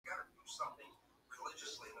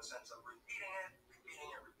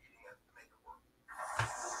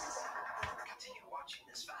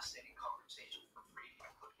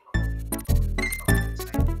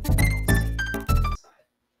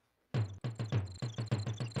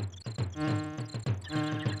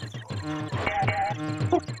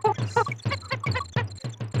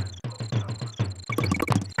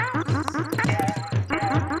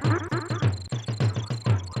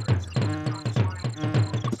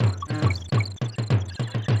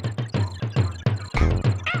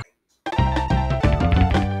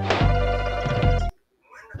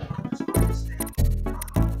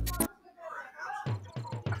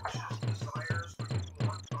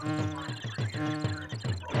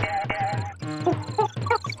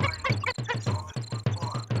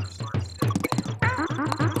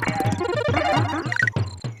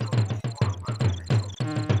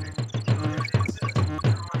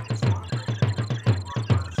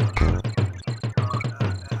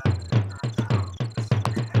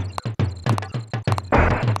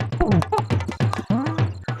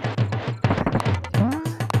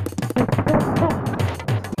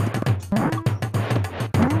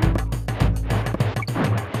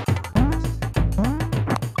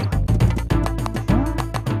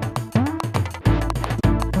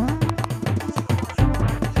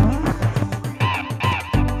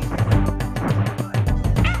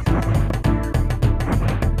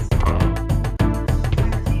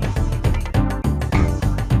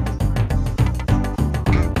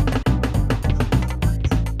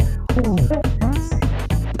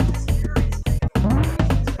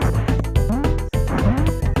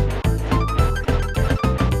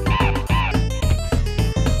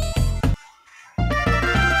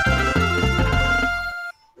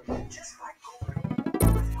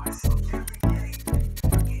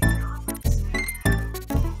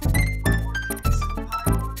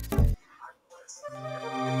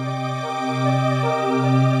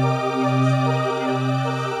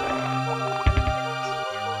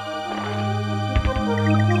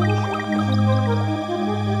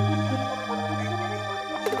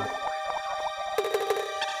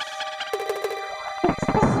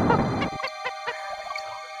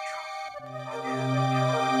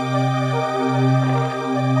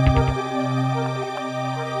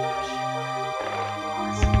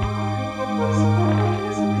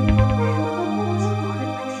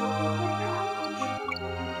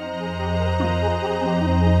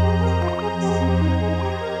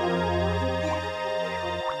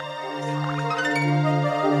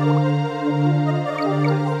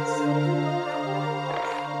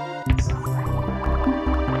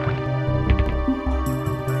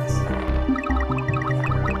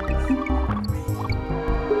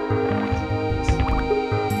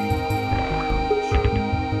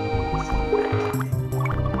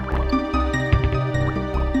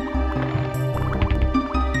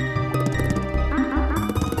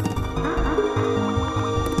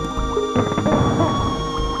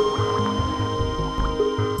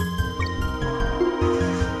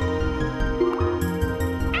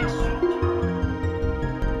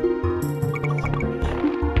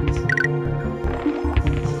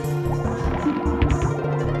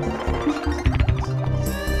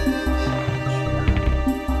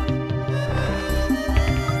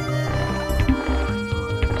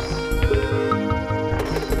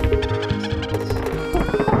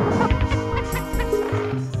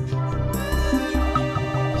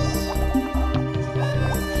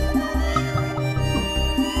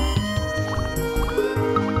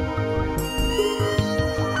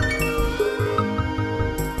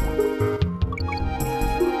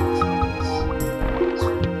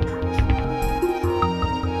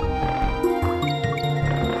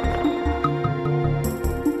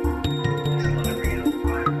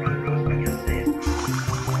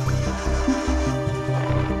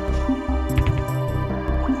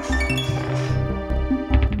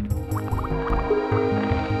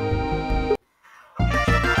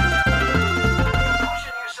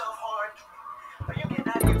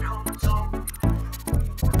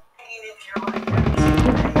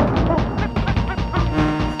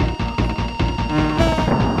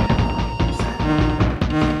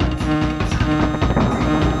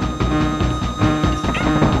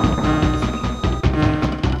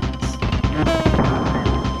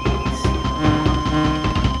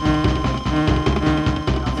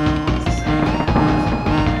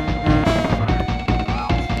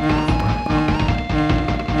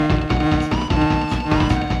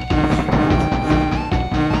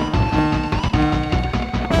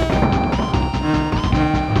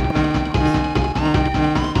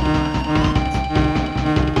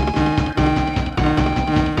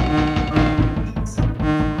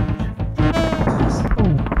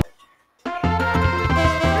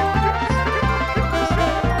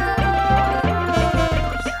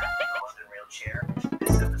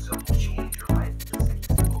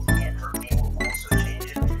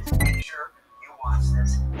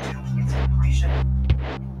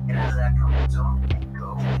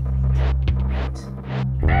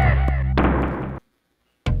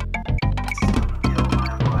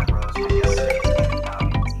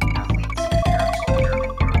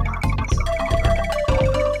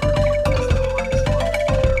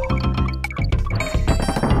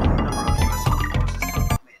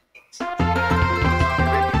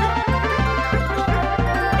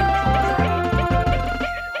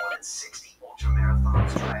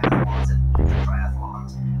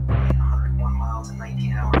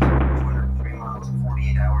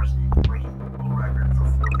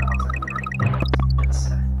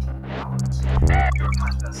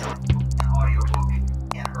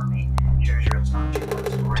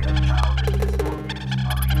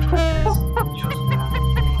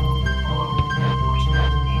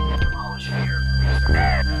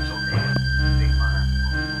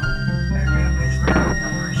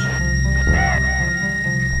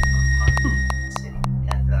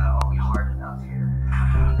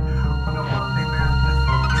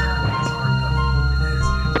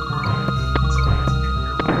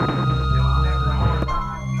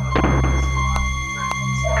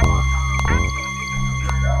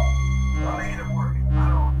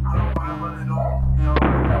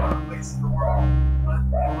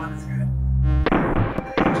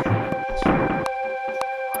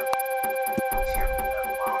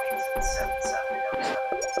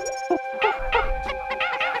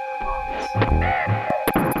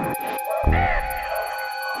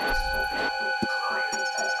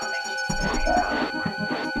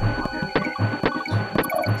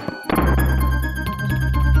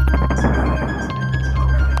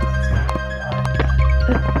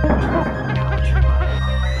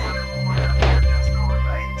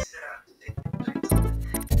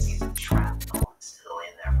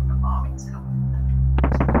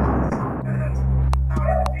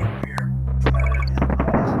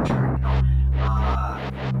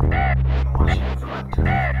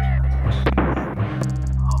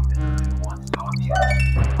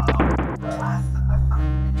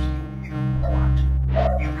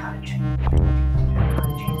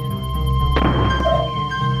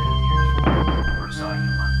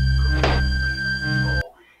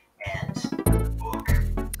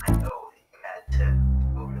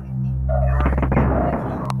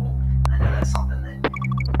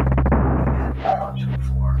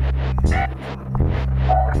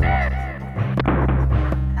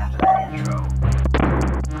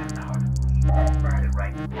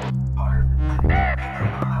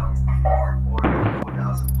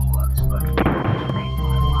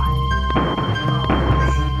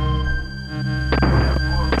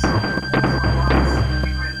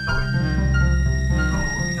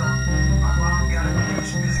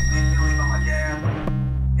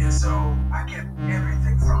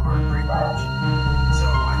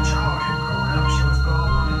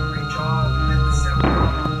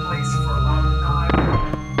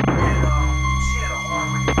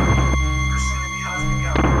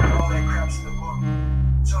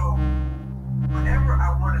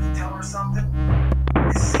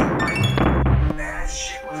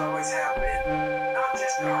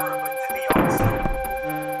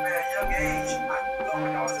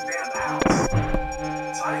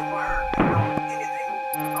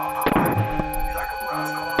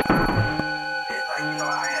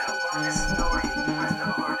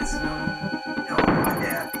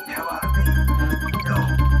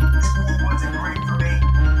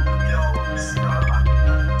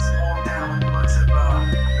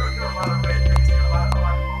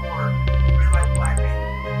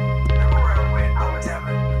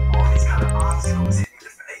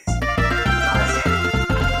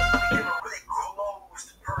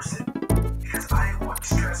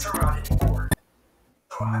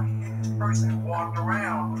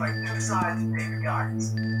sides of David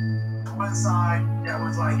Goggins. One side that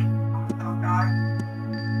was like a tough guy,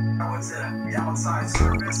 that was the outside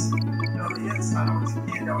service. You know, the inside, I was a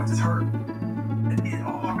kid that was just hurt. And needed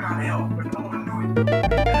all kind of help, but no one knew it.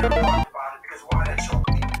 They never talked about it because why that show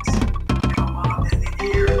weakness? And my mom didn't need to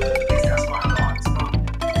hear it. At least that's my thoughts. So,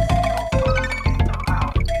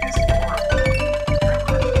 out, it's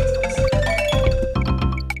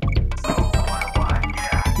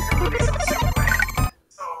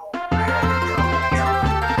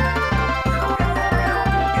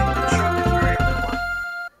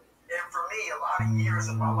years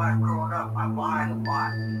of my life growing up, I lied a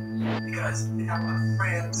lot because I had a lot of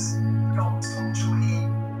friends, felt socially,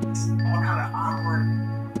 all kind of awkward.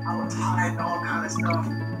 I was hiding all kind of stuff.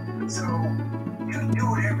 So you do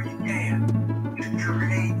whatever you can to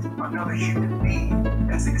create another human being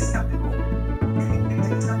that's acceptable. It's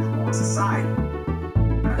acceptable in society.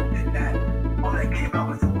 I did that. All that came out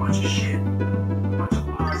was a bunch of shit, a bunch of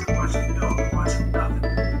lies, a bunch of filth, a bunch of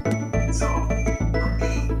nothing. So for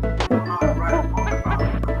me, I'm not right.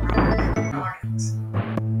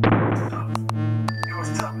 It was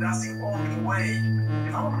tough. That's the only way.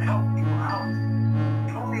 If I want to help people out,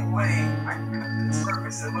 the only way I can come to the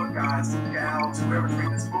surface and look, guys, gals, whoever's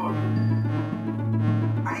reading this book,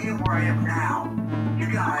 I am where I am now. You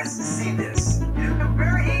guys see this. It's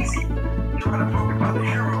very easy trying to talk about the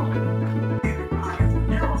hero. The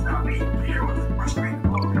hero's not me. The hero is the frustrating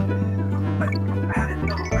book. But I had to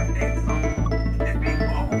know where I came from and being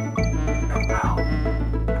home. Wow.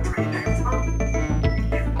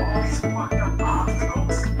 All these fucked up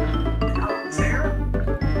obstacles, and I was there.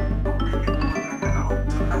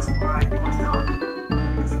 So that's why I was done.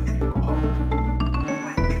 Because I didn't go home. I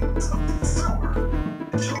gave myself sober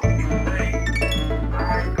and showed people, hey, I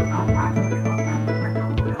don't know help.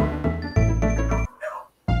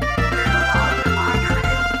 I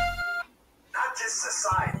created not just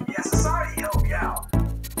society. Yeah, society helped me out.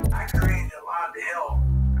 I created a lot of the help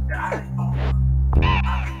that I didn't know. I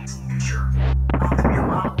made this picture out to be a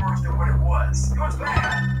lot worse than what it was. It was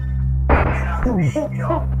bad. It made out to be,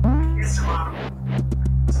 insurmountable.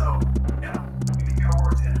 So, yeah, you can get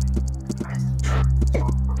words in it.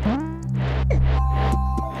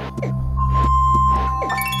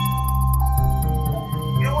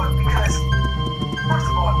 You know what? Because, first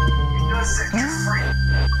of all, it does set you free,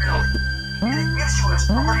 really. And it gives you a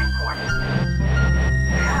starting point.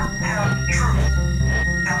 You have to have the truth.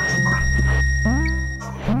 Have a starting point.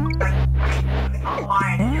 Like, I'm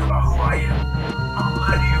lying to you about who I am. I'm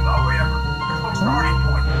lying to you about whatever. There's no starting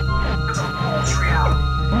point. There's a false reality.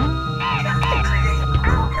 You have to create a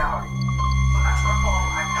real reality. So that's what I call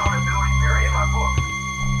accountability theory in my book.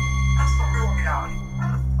 That's the real reality. Where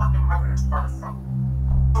the fuck am I going to start from?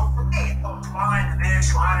 So for me, I was lying to this,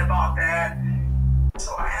 lying about that. So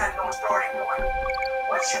I had no starting point.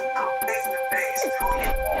 Once you come face to face with who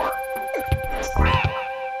you are,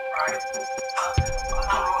 right? I'm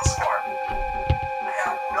not really smart. I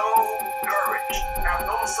have no courage. I have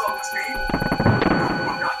no self-esteem. I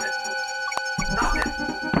know nothing. Nothing.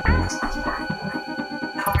 That's my starting point.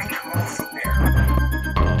 Now we can move from there.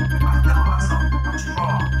 If I tell myself I'm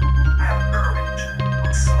strong, I have courage,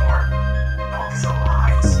 I'm smart, all these are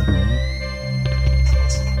lies.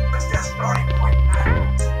 What's that starting point?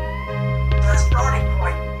 That starting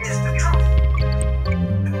point is the truth.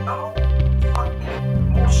 The no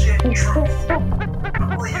fucking bullshit truth.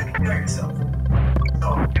 Only you can tell yourself. So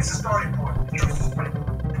it's a starting point. The truth is pretty cool.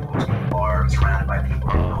 People are surrounded by people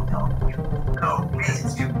who don't tell them. No,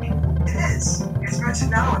 it's stupid. It is. Especially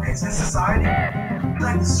nowadays in society, we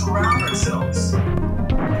like to surround ourselves.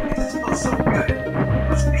 It just feels so good.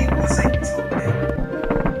 Those people say it's okay.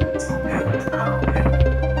 It's okay. It's not okay.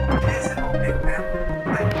 It isn't okay, man. I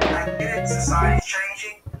get it. Society's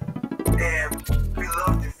changing, and we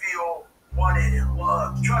love to feel wanted and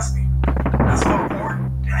loved. Trust me. That's so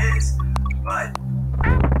important. It is. But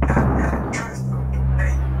that truth,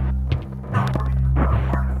 hey, not working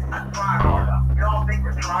hard enough. Not trying hard enough. We all think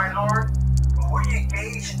we're trying hard, but what are you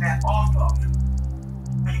gauging that off of?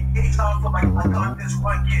 Are you gauging off of, like I got this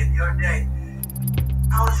one kid the other day.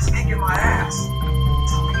 I was just kicking my ass. So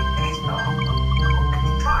what are you gauging off of?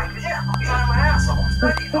 I'm trying. Yeah, I'm trying my ass off. I'm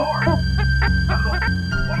studying hard.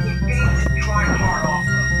 What are you gauging trying hard off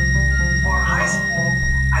of? Well, in high school,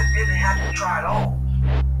 I didn't have to try at all.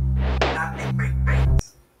 Not make big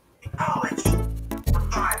things. In college, you're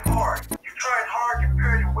trying hard. You tried hard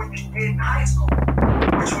compared to what you did in high school,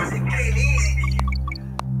 which was it came easy to you.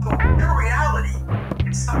 So your reality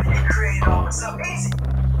is something you created all of a sudden easy.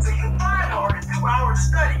 So you tried hard in 2 hours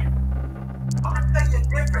studying. I'm gonna tell you the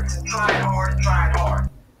difference in trying hard and trying hard.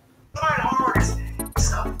 Trying hard is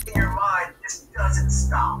something in your mind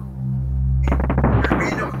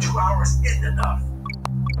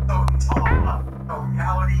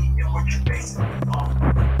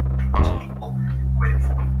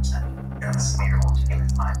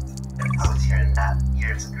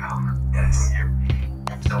years ago. Yes.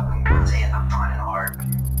 So when you're saying I'm trying hard,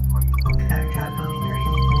 when you look at that accountability period,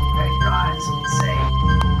 you look at your eyes and say,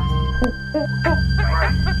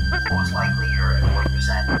 right, most likely you're at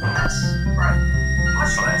 40% less, right?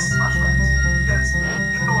 Much less. Because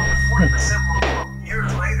even though the 40% rule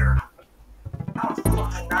years later, I was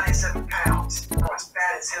 297 pounds. I was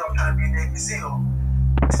fat as hell trying to be a Navy SEAL.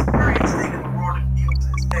 Scariest thing in the world to me to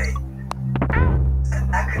this day. And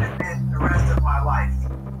that could have been the rest of my life.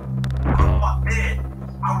 I'm dead.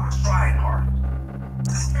 I was trying hard. It's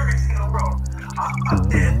the scariest thing in the world. I'm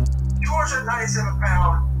dead. 297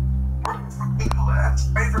 pounds. Working for people that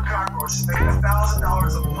spray for cockroaches, making $1,000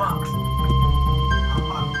 a month.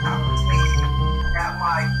 That was me at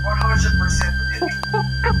my 100% potential.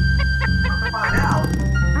 To find out,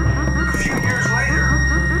 a few years later,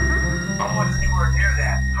 I wasn't anywhere near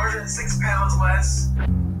that. 106 pounds less.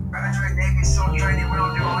 Graduate Navy SEAL training, we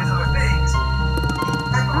don't do all these other things.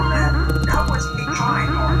 Back on that was me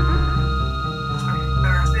trying hard. That's what you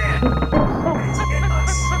understand. It's in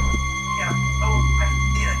us. We have no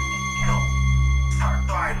idea until we start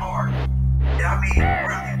trying hard. Yeah, I mean,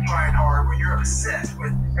 really trying hard when you're obsessed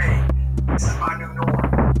with, hey, this is my new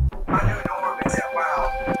norm. My new norm is that,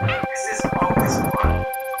 wow, this isn't always fun.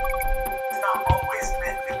 It's not always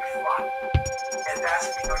meant to be fun. And that's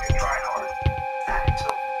when you know you're trying hard. And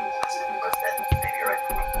so, listen, was that maybe you're at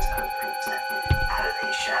 20% or 30%. How do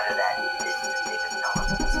they shatter that? They didn't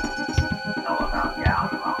know about, yeah,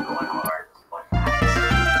 I'm going hard. What happens?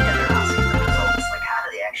 Yeah, they're not seeing the results. Like, how do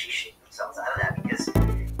they actually shake themselves out of that? Because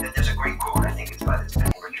there's a great quote, I think it's by this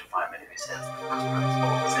man, Richard Feynman, who says, the first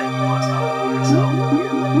principle is that you must not fool yourself.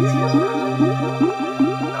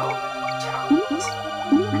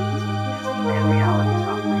 And reality is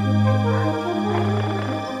not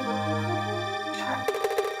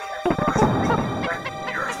like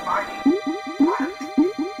you're fighting.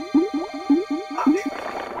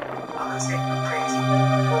 I'm not saying you're crazy.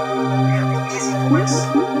 You have the easy voice.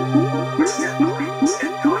 Which is at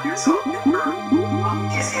 3% telling yourself that I'm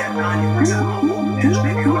easy at 90% of the potential,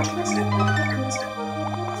 maybe 100%.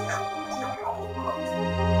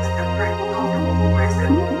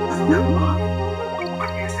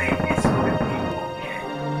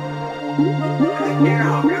 I care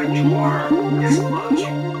how good you are, just loves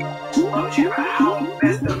you. Loves you no matter how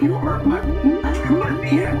messed up you are. That's where you want to be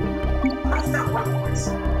at. That's that one voice.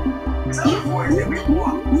 This other voice that we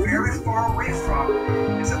walk very far away from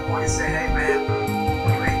is a voice saying, hey man,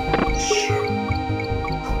 you ain't shit.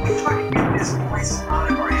 So we try to get this voice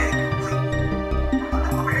out of our head completely.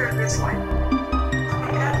 Over here this way. What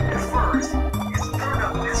we have to do first is turn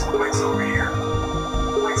up this voice over here.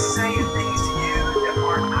 Voice saying things to you that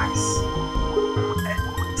aren't nice.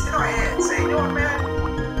 In our head, say, you know what, man,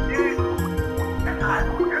 dude,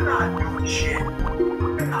 you're not doing shit.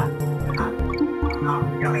 You're not,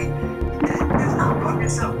 I mean, it's not putting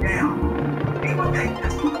yourself down. People take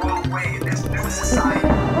this the wrong way in this new society.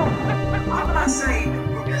 I'm not saying to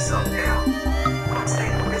put yourself down. I'm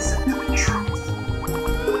saying to listen to the truth.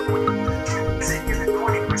 The truth isn't in the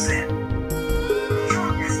 20%. The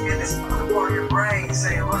truth is in this other part of your brain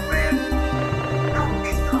saying, look, man,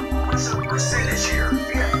 what's the percentage here?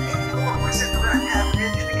 We have 84% of that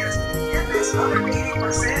happening because in this other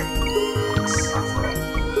 80%, suffering,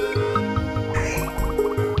 pain,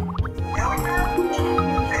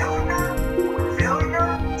 failure,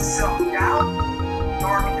 self-doubt,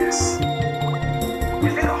 darkness.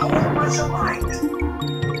 You've got a whole bunch of light.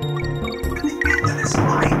 But to get to this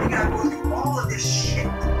light, you gotta go through all of this shit.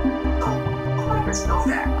 Don't always know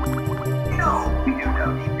that. You know, we do know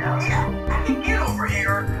deep down. Yeah, I can get over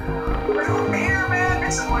here. But over here, man,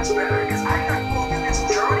 this is much better because I gotta go through this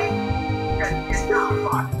journey that is not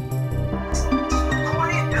fun.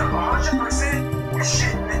 20 to 100% is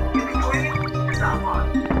shit that in between is not fun.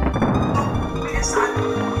 So we decided to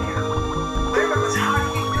go here. Remember, how do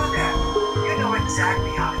you do that? You know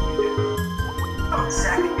exactly how to do that. You know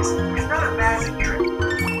exactly. It's not a magic trick.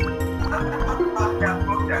 I'm not talking about that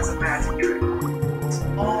book that's a magic trick. It's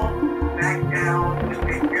all back down to a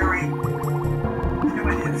very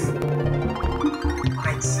primitive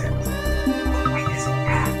mindset. We just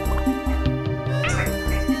act. It's like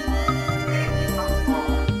anything on the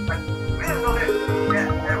phone. Like, we don't know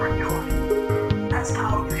that we're doing it. That's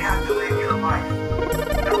how you have to live your life.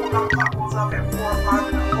 You know, when our clock goes up at 4 or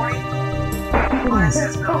 5 in the morning, your mind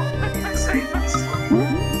says no. You just say, this is what we do.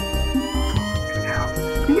 Now,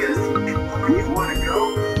 here's where you want to go.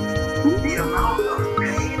 The amount of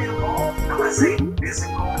pain involved, I'm not saying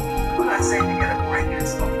physical, I'm not saying you gotta break it and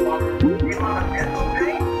stuff off. The amount of mental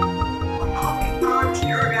pain, how many times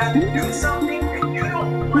you're gonna have to do something that you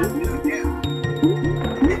don't want to do.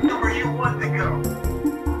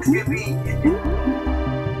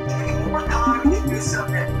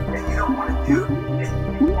 you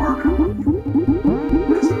didn't work out.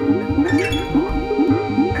 That's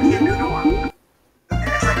your new norm. And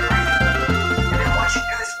it's like training. And then once you do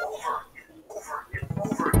this over and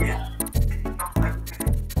over again, it becomes like,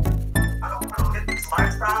 I don't want to live this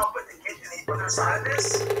lifestyle, but to get to the other side of this,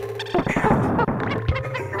 if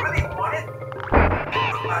you really want it,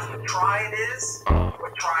 realize what trying is,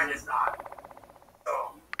 what trying is not. So,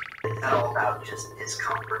 it's not all about just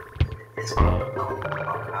discomfort. It's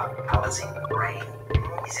about balancing the brain.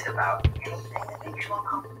 Is it about anything that makes you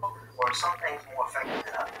uncomfortable, or are some things more effective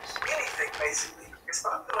than others? anything basically. It's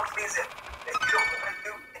not little things that you don't want to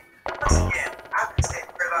do. Once again, I have to say it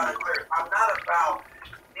very loud and clear. I'm not about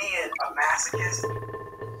being a masochist.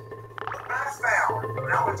 What I found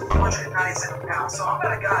when I was 297 pounds, so I'm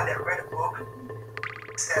not a guy that read a book and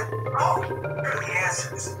said, oh, here are the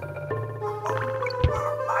answers.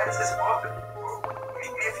 Why is this book?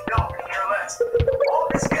 If you don't, you care less. All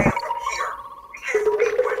this came from here. It came from me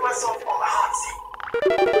putting myself on the hot seat.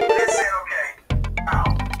 Then saying, okay, now,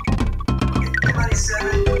 in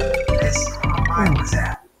 297, this is where my mind was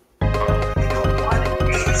at. In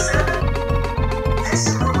 187, this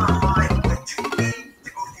is where my mind went to need to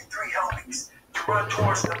go through 3 helpings, to run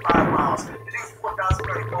towards the 5 miles, to do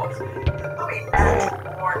 4,030 pull-ups. I'm a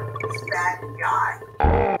natural-born fat guy.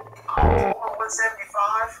 I'm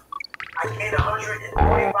 175. I gained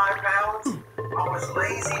 145 pounds. I was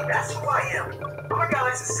lazy. That's who I am. I'm a guy that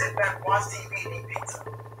likes to sit back, watch TV, and eat pizza.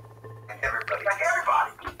 Like everybody. Like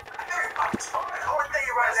everybody. Everybody's fine. I want to tell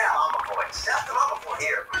you right now. Mama voice. That's the mama voice.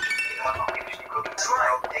 Here, put your feet up. I'll give you cookies. That's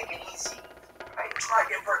right. Take it easy. Right? That's right.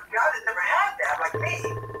 And for a guy that never had that, like me,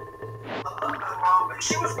 my mom, but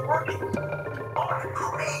she was working on a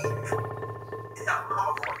crave. It's not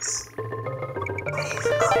mama voice. Please,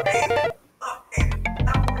 love David. Love David.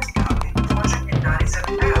 That voice got me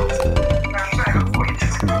 297 pounds. Matter of fact, before you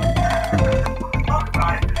just talk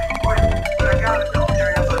about it, when I got in the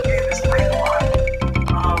military, I was like, hey, this plane a lot.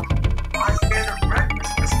 My standard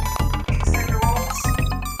breakfast was 8 cinder rolls.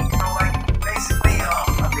 You know, like basically a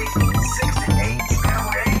big 6 to 8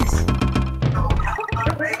 scrambled eggs. You know, half a ton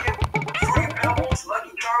of bacon, 3 pebbles, Lucky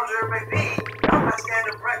Charms, whatever it may be. That was my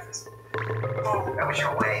standard breakfast. So That was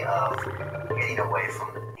your way of getting away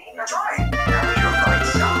from the pain. that's right. That was your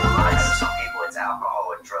vice. For some people, it's alcohol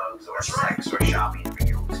or drugs or sex or shopping. For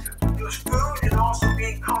you, it was food. It was food and also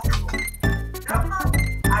being comfortable. I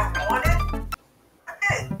wanted, I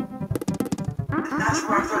did. And that's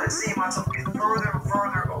where I started seeing myself get further and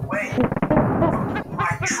further away from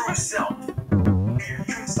my true self. And your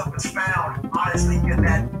true self is found, honestly, in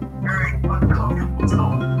that very uncomfortable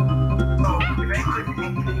zone. So, if they couldn't take it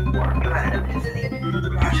anymore, You had an epiphany.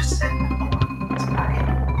 You just said, oh, it's not it.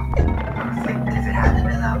 Ever think that if it hadn't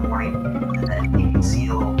been that morning, that Navy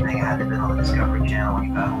SEAL thing had to been on the Discovery Channel when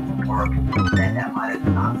you got home from work, then that might have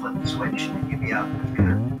not flipped the switch and you'd be out in the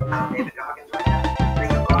computer. David Goggins right now. the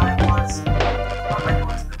thing about it was, what I knew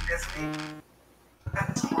was the epiphany. I had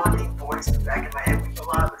this haunting voice in the back of my head, which a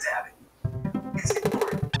lot of us have it. It's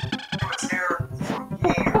important. It was there for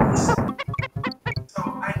years. So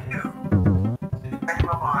I knew, in the back of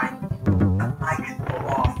my mind, that I could pull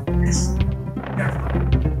off this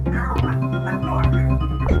heroin. I knew I could.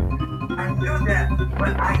 I knew that,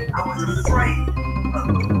 but I was afraid of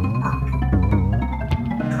the work.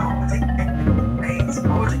 And I wasn't getting the pains. I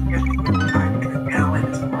wasn't getting the gallon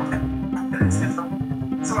as far as system.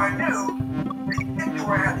 So I knew to get to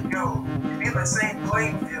where I had to go, to be in the same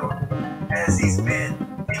playing field as these men,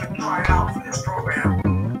 even trying out for this program,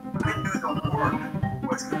 I knew the work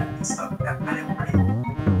was going to be something that I didn't want to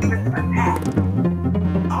even attack.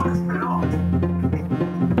 I'll just put it off.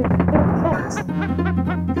 Because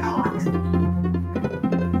talent.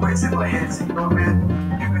 When it's in my head, saying, oh man,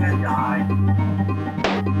 you're going to die.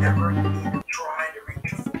 Never even trying to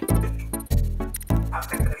reach your full potential. How's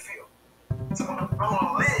that going to feel? So I'm going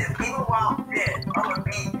to live, even while I'm dead. I'm going to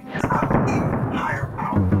be, because I believe in higher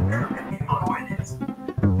power. Whatever it is, I don't know what it is. I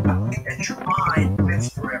believe that your mind lives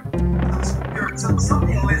forever.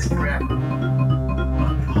 Something lives forever.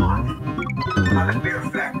 I'm gone. By the mere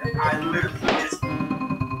fact that I literally just,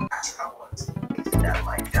 that's what I was. That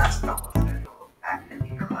life, that's what I was going to go back into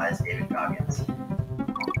your eyes, David Goggins.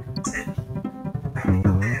 That's it. I need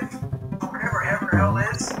to live. So whatever heaven or hell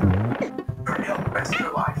is, you're in hell the rest of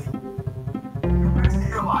your life. The rest of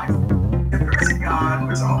your life. If there is a God,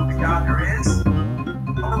 which I hope the God there is,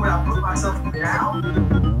 the only way I put myself down,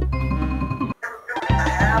 everything I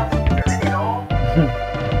have, if there's any at all,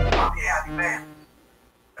 I'll be a happy man.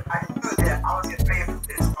 But I knew that I was getting paid for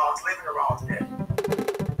this while I was living or I was dead.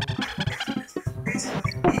 It's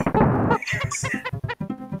basically me, the human sin.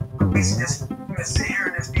 But basically just sit here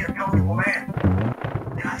and just be a comfortable man.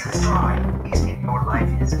 Just try. Please, if your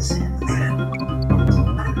life is a sin,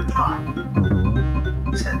 Not even try.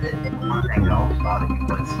 you said that one thing that always bothered you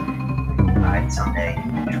was you died someday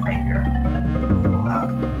in Jamaica. Pull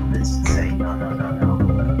out this and say, no.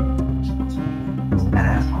 That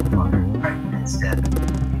ass motherfucker. Right? And instead,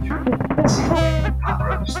 you try to see pop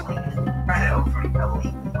up swinging. Right out for you,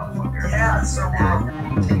 motherfucker. Yeah, so Now,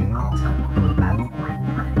 you take a whole time to put that for it.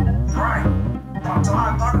 right. So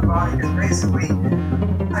how I talk about it is basically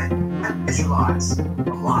I visualize a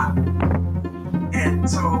lot. And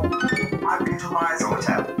so I visualize always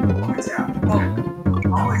have.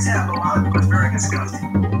 Always have a lot of it was very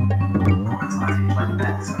disgusting. Always like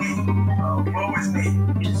that. It's me. Always me.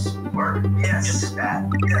 Just work. Yes. Just as bad.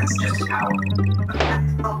 Yes. Just as powerful. But I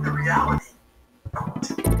felt the reality I want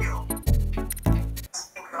to feel.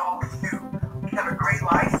 We always do. We have a great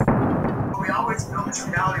life, but we always feel this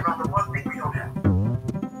reality around the one thing we don't have.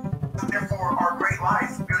 So therefore, our great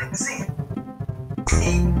life, we don't even see it.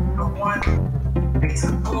 See the one piece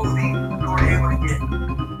of clothing we were able to get.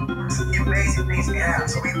 The amazing things we have,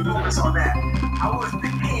 so we focus on that. I was the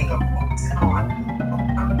king of focusing on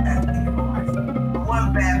that thing in my life. The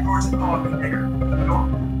one bad person called me nigger. You know,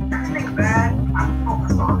 everything bad, I'm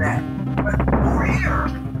focused on that. But over here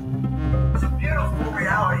was a beautiful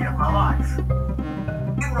reality of my life.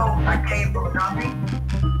 You know, I came from nothing,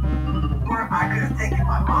 where I could have taken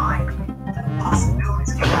my mind to the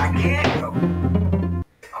possibilities of where I can go.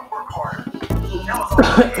 I work harder. That was all I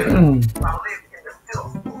did. I lived in the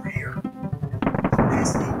filth over here.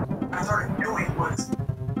 Basically, what I started doing was,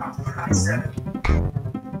 I was 27.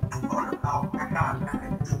 I thought about, my God,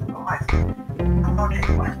 man, my life. I thought, okay,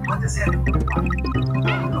 what does that look like? I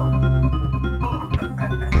don't know. I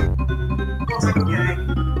was like, okay,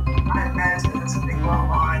 I imagine there's a big long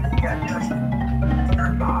line and you got judgment.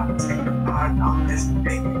 You're God, say you're God, I'm this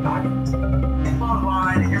big God. In long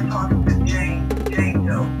line and you're talking to Jane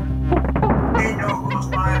Doe. Jane Doe goes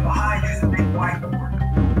by behind you is a big whiteboard.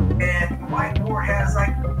 And the whiteboard has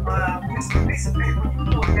like this piece of paper. You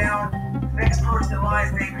pull it down, the next person in line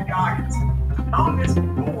is David Goggins. On this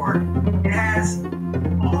board, it has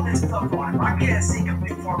all this stuff on it. I can't see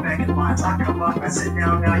completely far back in line, so I come up, I sit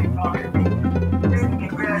down, now you're talking to me. Baby,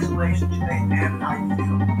 congratulations, today, man, how you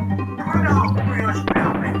feel? Right now, I'm 300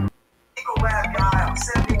 pound man. Eagle lab guy, I'm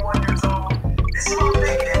 71 years old. This is what I'm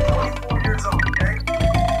thinking at 24 years old, okay?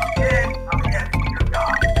 Again, I'm a heavy eater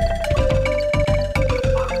guy.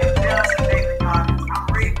 I'm down to David Goggins, I'm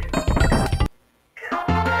reading it. Okay?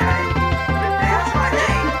 That's my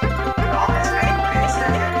name. All this paper, it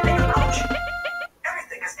says everything about you.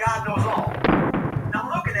 Everything, because God knows all. And I'm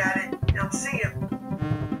looking at it, and I'm seeing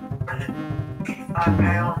 85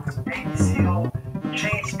 pounds, Navy SEAL,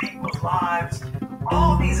 change people's lives,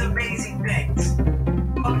 all these amazing things.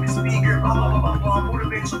 Public speaker, blah, blah, blah, blah, blah,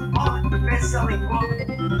 motivation, all the best-selling book.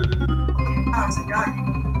 I said, God,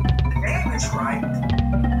 the name is right.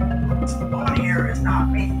 What's on here is not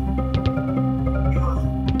me. He goes,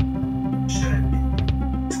 shouldn't be.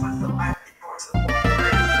 This was the life that yours was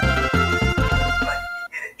but you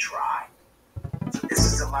didn't try. So this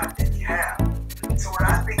is the life that you have. So what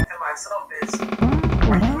I think to myself is,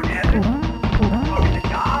 are you in heaven? Talking to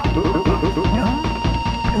God? No.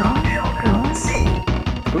 Because I'm hell now to see.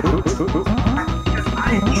 Because I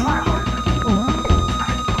didn't try hard enough.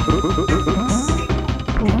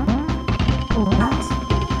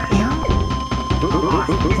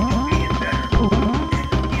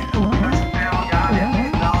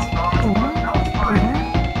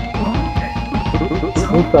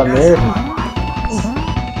 Puta merda.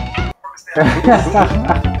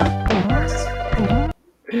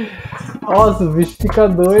 Nossa, o bicho fica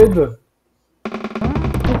doido.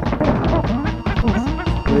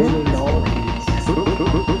 Ele não.